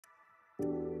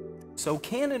So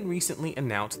Canon recently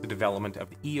announced the development of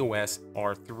the EOS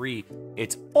R3.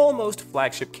 It's almost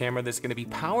flagship camera that's going to be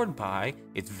powered by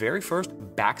its very first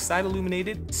backside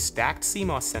illuminated stacked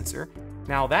CMOS sensor.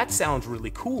 Now that sounds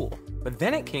really cool, but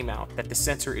then it came out that the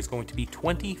sensor is going to be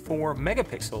 24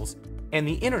 megapixels and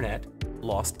the internet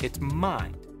lost its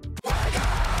mind.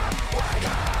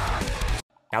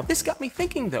 Now this got me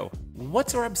thinking though,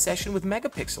 what's our obsession with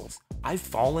megapixels? I've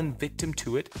fallen victim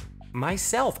to it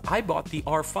myself. I bought the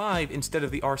R5 instead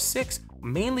of the R6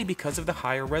 mainly because of the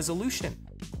higher resolution.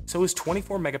 So is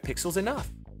 24 megapixels enough?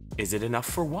 Is it enough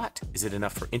for what? Is it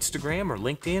enough for Instagram or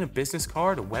LinkedIn, a business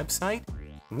card, a website?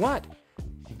 What?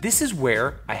 This is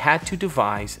where I had to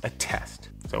devise a test.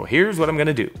 So here's what I'm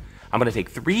gonna do. I'm going to take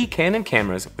 3 Canon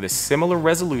cameras with a similar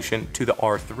resolution to the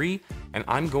R3, and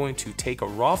I'm going to take a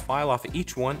raw file off of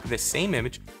each one, the same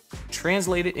image,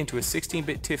 translate it into a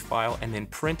 16-bit TIFF file, and then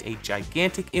print a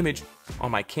gigantic image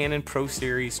on my Canon Pro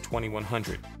Series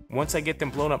 2100. Once I get them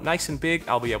blown up nice and big,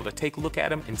 I'll be able to take a look at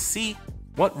them and see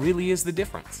what really is the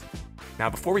difference. Now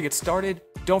before we get started,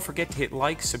 don't forget to hit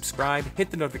like, subscribe, hit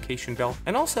the notification bell,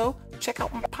 and also check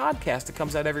out my podcast that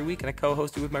comes out every week and I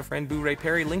co-host it with my friend Boo Ray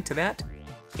Perry. Link to that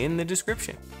in the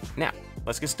description. Now,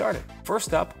 let's get started.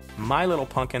 First up, my little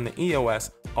pumpkin, the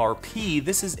EOS RP.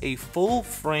 This is a full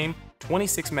frame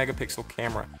 26 megapixel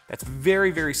camera. That's very,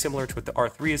 very similar to what the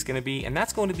R3 is going to be, and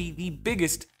that's going to be the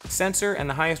biggest sensor and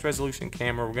the highest resolution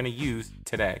camera we're going to use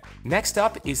today. Next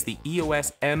up is the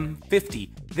EOS M50.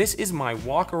 This is my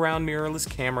walk-around mirrorless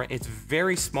camera. It's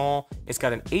very small. It's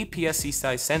got an APS-C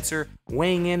size sensor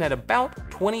weighing in at about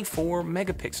 24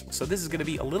 megapixels. So this is going to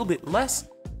be a little bit less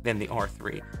than the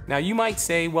R3. Now you might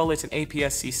say, well, it's an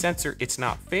APS-C sensor, it's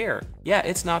not fair. Yeah,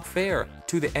 it's not fair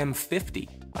to the M50.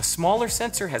 A smaller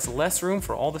sensor has less room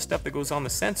for all the stuff that goes on the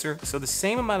sensor, so the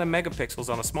same amount of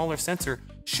megapixels on a smaller sensor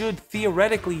should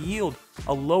theoretically yield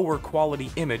a lower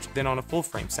quality image than on a full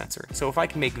frame sensor. So if I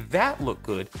can make that look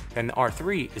good, then the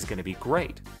R3 is going to be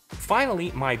great.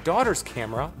 Finally, my daughter's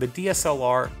camera, the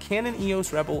DSLR Canon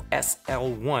EOS Rebel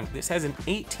SL1. This has an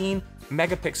 18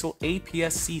 megapixel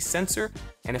APS-C sensor,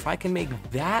 and if I can make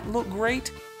that look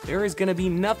great, there is going to be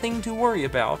nothing to worry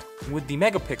about with the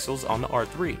megapixels on the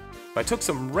R3. But I took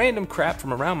some random crap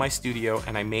from around my studio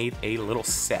and I made a little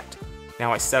set.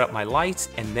 Now I set up my lights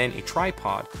and then a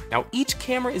tripod. Now each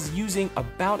camera is using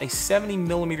about a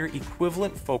 70mm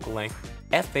equivalent focal length,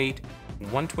 f8,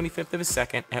 1/25 of a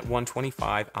second at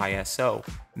 125 ISO.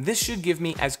 This should give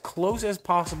me as close as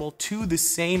possible to the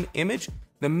same image.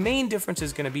 The main difference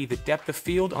is going to be the depth of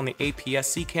field on the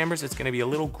APS-C cameras. It's going to be a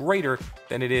little greater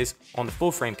than it is on the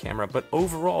full frame camera, but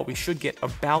overall we should get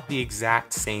about the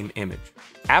exact same image.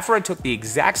 After I took the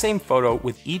exact same photo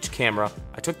with each camera,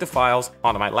 I took the files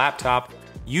onto my laptop,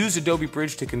 used Adobe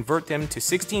Bridge to convert them to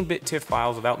 16-bit TIFF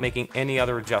files without making any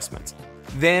other adjustments.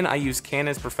 Then I used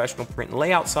Canon's professional print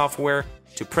layout software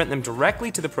to print them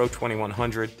directly to the Pro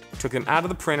 2100, took them out of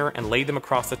the printer and laid them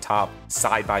across the top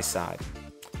side by side.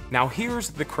 Now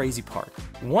here's the crazy part.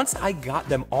 Once I got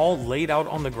them all laid out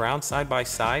on the ground side by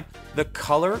side, the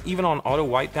color, even on auto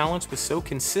white balance, was so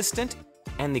consistent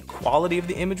and the quality of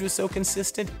the image was so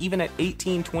consistent, even at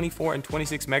 18, 24, and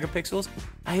 26 megapixels,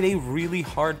 I had a really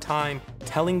hard time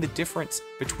telling the difference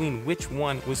between which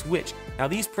one was which. Now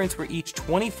these prints were each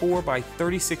 24 by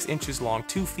 36 inches long,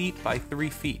 2 feet by 3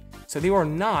 feet. So they were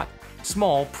not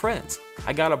small prints.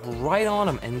 I got up right on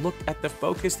them and looked at the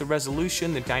focus, the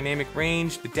resolution, the dynamic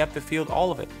range, the depth of field,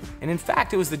 all of it. And in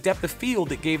fact, it was the depth of field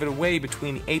that gave it away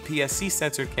between the APS-C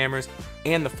censored cameras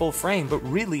and the full frame, but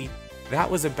really, that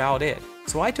was about it.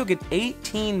 So I took an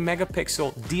 18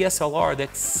 megapixel DSLR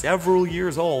that's several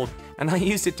years old, and I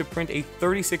used it to print a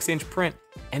 36-inch print,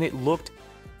 and it looked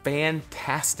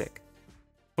fantastic.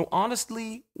 So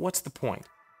honestly, what's the point?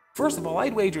 First of all,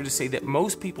 I'd wager to say that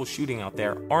most people shooting out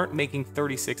there aren't making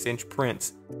 36-inch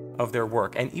prints of their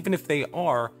work, and even if they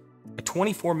are, a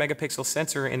 24 megapixel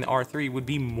sensor in the R3 would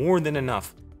be more than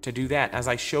enough to do that, as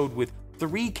I showed with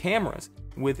 3 cameras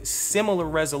with similar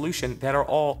resolution that are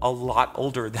all a lot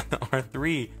older than the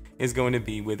R3 is going to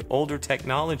be with older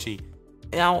technology.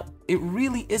 Now, it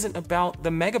really isn't about the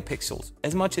megapixels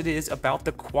as much as it is about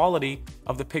the quality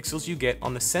of the pixels you get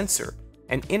on the sensor.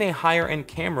 And in a higher end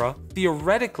camera,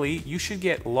 theoretically, you should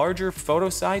get larger photo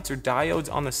sites or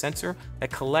diodes on the sensor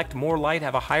that collect more light,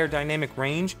 have a higher dynamic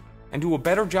range, and do a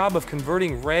better job of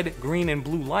converting red, green, and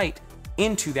blue light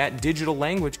into that digital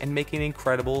language and making an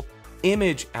incredible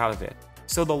image out of it.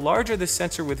 So the larger the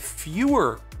sensor with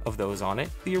fewer of those on it,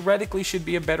 theoretically should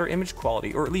be a better image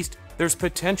quality, or at least there's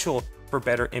potential for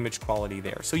better image quality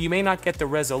there. So you may not get the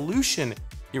resolution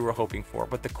you were hoping for,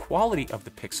 but the quality of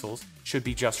the pixels should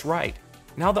be just right.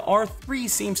 Now the R3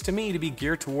 seems to me to be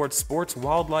geared towards sports,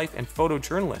 wildlife, and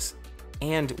photojournalists.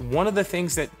 And one of the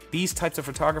things that these types of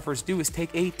photographers do is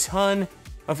take a ton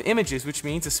of images, which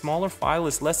means a smaller file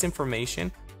is less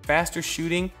information, faster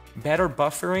shooting, better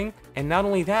buffering, and not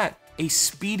only that, a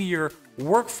speedier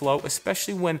workflow,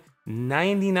 especially when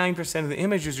 99% of the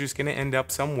images are just going to end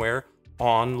up somewhere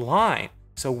online.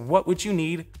 So what would you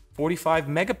need 45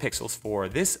 megapixels for?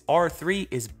 This R3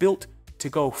 is built to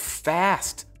go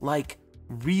fast, like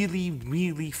really,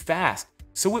 really fast.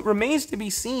 So it remains to be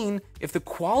seen if the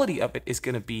quality of it is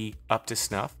going to be up to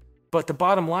snuff. But the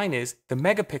bottom line is the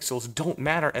megapixels don't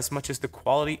matter as much as the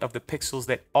quality of the pixels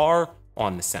that are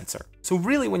on the sensor. So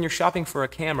really, when you're shopping for a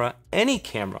camera, any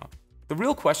camera, the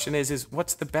real question is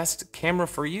what's the best camera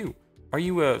for you? Are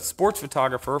you a sports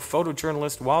photographer,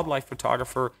 photojournalist, wildlife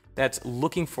photographer that's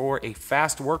looking for a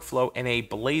fast workflow and a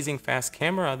blazing fast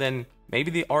camera? Then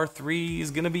maybe the R3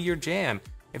 is going to be your jam.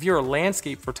 If you're a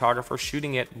landscape photographer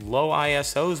shooting at low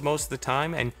ISOs most of the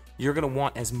time and you're going to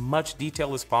want as much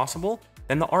detail as possible,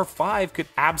 then the R5 could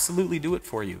absolutely do it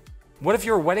for you. What if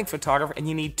you're a wedding photographer and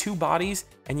you need two bodies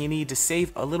and you need to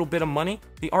save a little bit of money?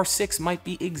 The R6 might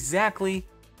be exactly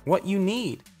what you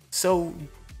need. So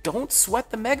don't sweat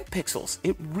the megapixels.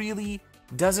 It really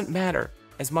doesn't matter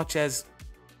as much as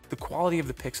the quality of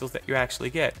the pixels that you actually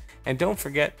get. And don't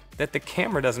forget that the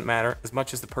camera doesn't matter as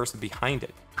much as the person behind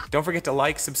it. Don't forget to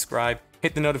like, subscribe,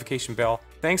 hit the notification bell.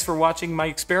 Thanks for watching my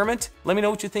experiment. Let me know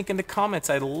what you think in the comments.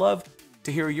 I'd love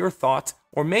to hear your thoughts.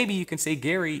 Or maybe you can say,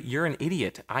 Gary, you're an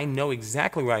idiot. I know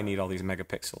exactly why I need all these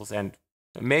megapixels. And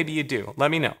maybe you do.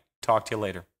 Let me know. Talk to you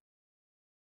later.